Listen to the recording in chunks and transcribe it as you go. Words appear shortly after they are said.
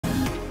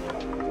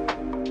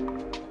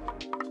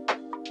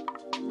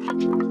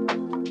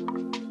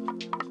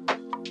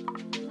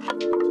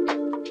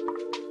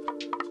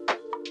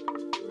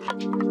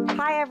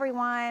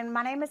everyone.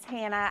 My name is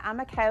Hannah.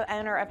 I'm a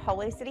co-owner of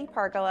Holy City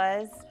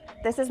Pergolas.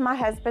 This is my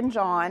husband,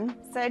 John.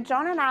 So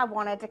John and I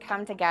wanted to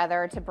come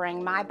together to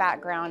bring my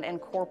background in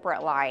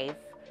corporate life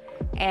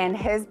and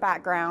his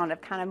background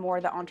of kind of more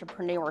the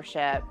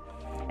entrepreneurship.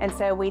 And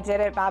so we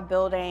did it by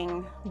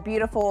building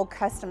beautiful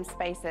custom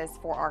spaces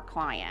for our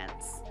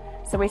clients.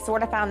 So we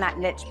sort of found that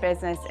niche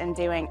business in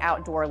doing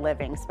outdoor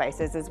living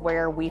spaces is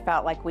where we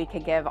felt like we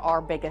could give our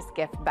biggest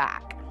gift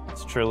back.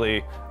 It's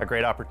truly a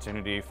great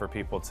opportunity for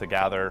people to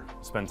gather,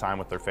 spend time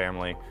with their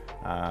family,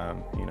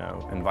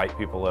 invite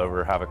people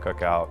over, have a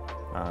cookout,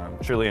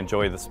 truly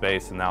enjoy the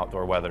space and the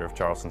outdoor weather of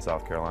Charleston,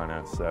 South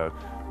Carolina. So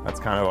that's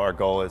kind of our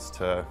goal, is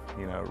to,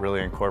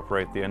 really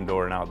incorporate the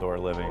indoor and outdoor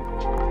living.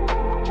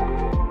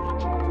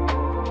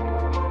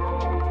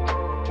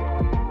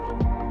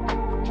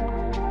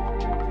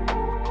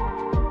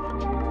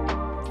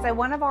 So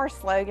one of our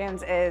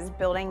slogans is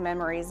building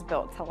memories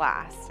built to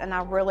last. And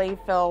I really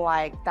feel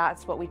like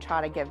that's what we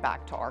try to give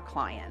back to our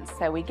clients.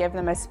 So we give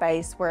them a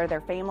space where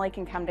their family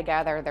can come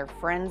together, their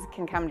friends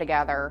can come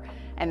together,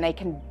 and they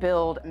can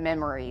build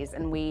memories.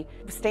 And we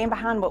stand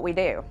behind what we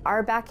do.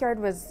 Our backyard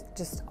was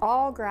just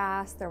all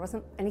grass. There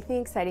wasn't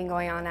anything exciting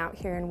going on out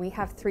here, and we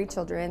have 3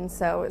 children,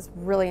 so it's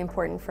really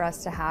important for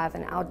us to have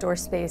an outdoor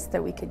space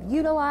that we could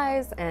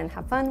utilize and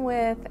have fun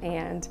with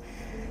and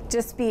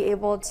just be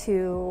able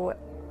to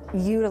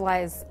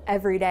utilize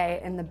every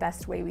day in the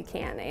best way we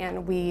can.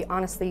 And we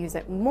honestly use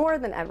it more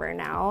than ever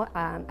now,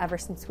 ever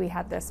since we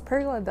had this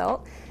pergola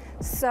built.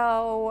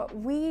 So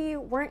we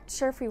weren't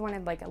sure if we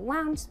wanted like a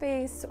lounge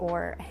space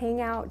or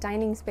hangout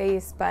dining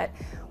space, but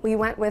we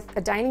went with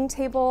a dining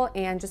table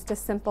and just a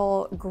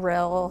simple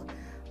grill,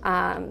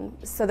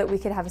 so that we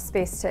could have a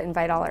space to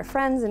invite all our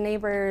friends and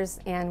neighbors,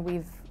 and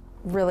we've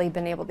really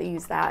been able to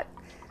use that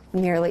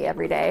nearly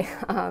every day.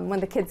 When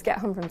the kids get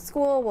home from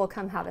school, we'll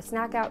come have a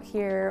snack out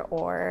here,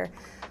 or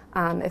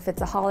if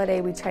it's a holiday,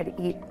 we try to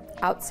eat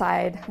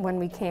outside when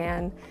we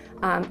can.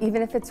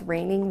 Even if it's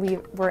raining,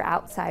 we're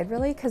outside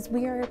really because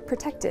we are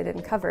protected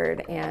and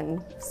covered,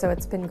 and so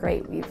it's been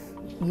great. We've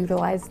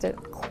utilized it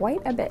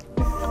quite a bit.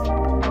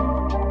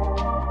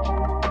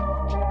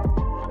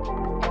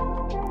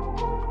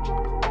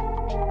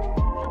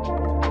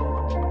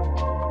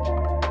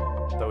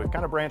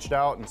 Kind of branched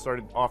out and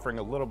started offering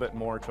a little bit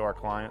more to our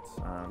clients.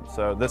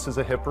 So this is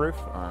a hip roof.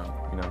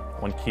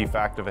 One key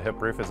fact of a hip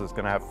roof is it's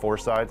going to have 4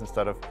 sides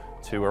instead of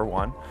 2 or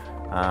 1.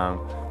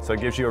 So it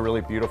gives you a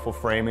really beautiful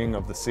framing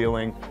of the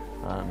ceiling,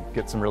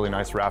 get some really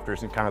nice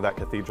rafters and kind of that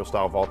cathedral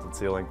style vaulted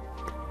ceiling.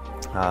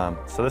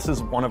 So this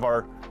is one of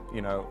our,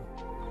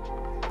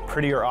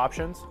 prettier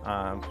options.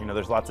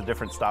 There's lots of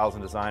different styles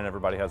and design.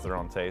 Everybody has their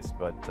own taste,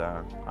 but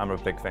I'm a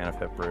big fan of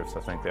hip roofs. I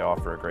think they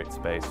offer a great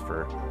space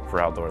for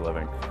outdoor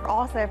living.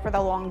 Also, for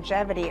the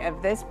longevity of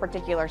this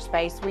particular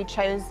space, we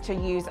chose to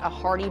use a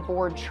hardy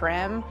board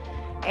trim,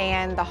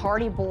 and the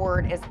hardy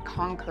board is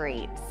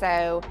concrete.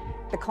 So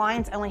the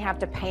clients only have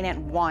to paint it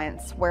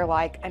once, where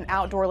like an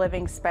outdoor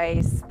living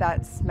space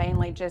that's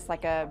mainly just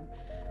like a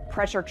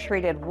pressure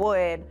treated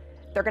wood,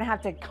 they're going to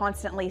have to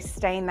constantly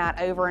stain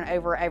that over and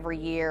over every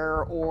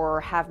year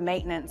or have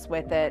maintenance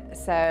with it.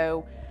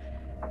 So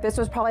this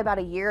was probably about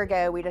a year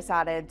ago we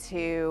decided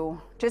to,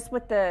 just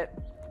with the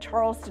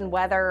Charleston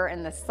weather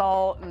and the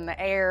salt and the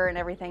air and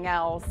everything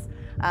else,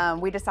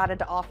 we decided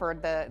to offer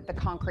the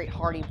concrete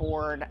hardy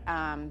board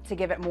to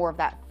give it more of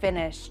that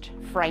finished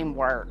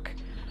framework.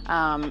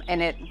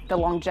 And the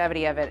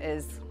longevity of it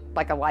is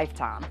like a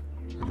lifetime.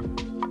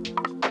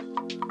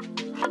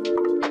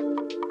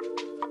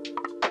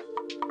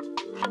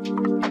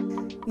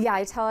 Yeah,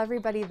 I tell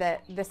everybody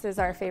that this is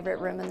our favorite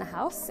room in the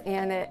house,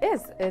 and it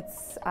is.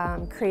 It's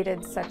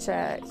created such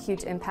a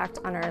huge impact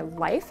on our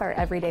life, our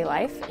everyday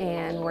life,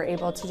 and we're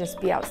able to just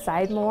be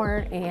outside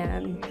more.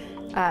 And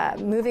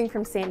moving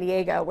from San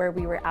Diego, where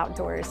we were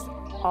outdoors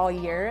all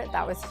year,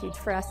 that was huge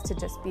for us to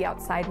just be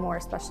outside more,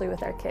 especially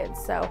with our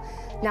kids. So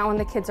now when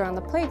the kids are on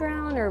the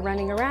playground or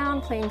running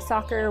around playing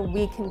soccer,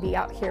 we can be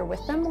out here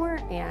with them more,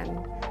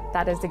 and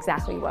that is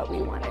exactly what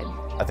we wanted.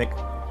 I think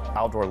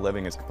outdoor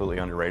living is completely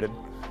underrated.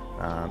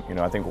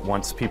 I think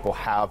once people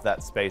have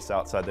that space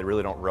outside, they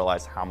really don't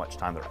realize how much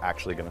time they're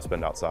actually going to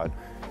spend outside.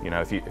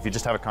 If you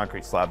just have a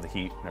concrete slab, the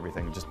heat and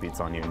everything just beats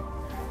on you.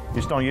 You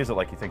just don't use it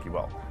like you think you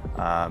will.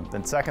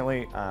 Then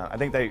secondly, I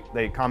think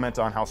they comment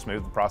on how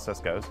smooth the process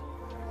goes.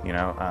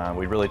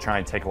 We really try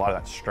and take a lot of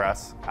that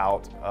stress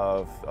out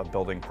of a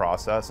building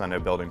process. I know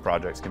building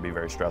projects can be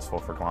very stressful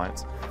for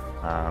clients.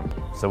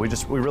 So we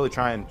really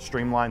try and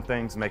streamline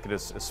things, make it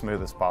as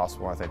smooth as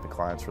possible. I think the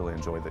clients really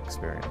enjoy the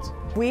experience.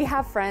 We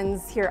have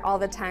friends here all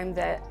the time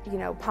that,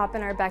 pop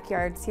in our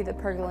backyard, see the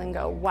pergola and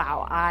go,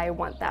 wow, I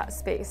want that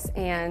space.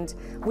 And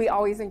we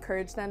always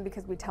encourage them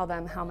because we tell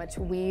them how much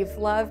we've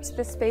loved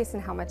this space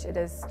and how much it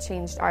has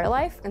changed our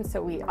life. And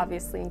so we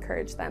obviously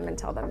encourage them and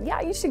tell them,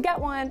 yeah, you should get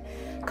one.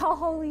 Call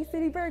Holy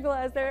City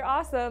Pergolas, they're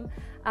awesome.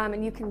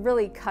 And you can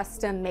really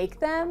custom make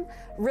them.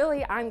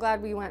 Really, I'm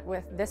glad we went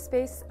with this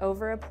space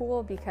over a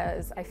pool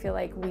because I feel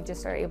like we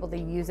just are able to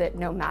use it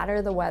no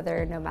matter the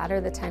weather, no matter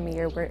the time of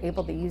year, we're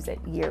able to use it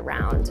year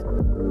round.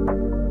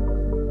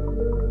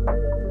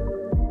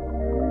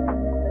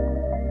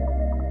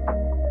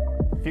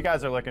 you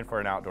guys are looking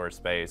for an outdoor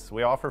space,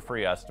 we offer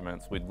free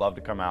estimates. We'd love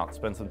to come out,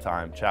 spend some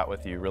time, chat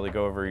with you, really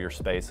go over your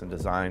space and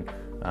design,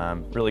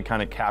 really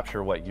kind of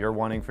capture what you're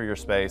wanting for your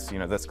space. You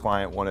know, this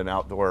client wanted an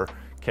outdoor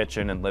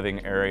kitchen and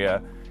living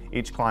area.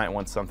 Each client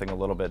wants something a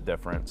little bit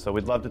different. So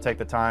we'd love to take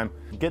the time,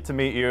 get to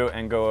meet you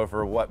and go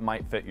over what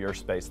might fit your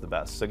space the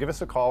best. So give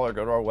us a call or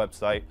go to our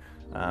website.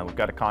 We've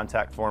got a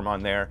contact form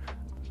on there.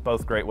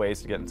 Both great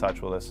ways to get in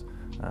touch with us.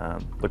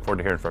 Look forward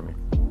to hearing from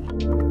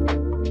you.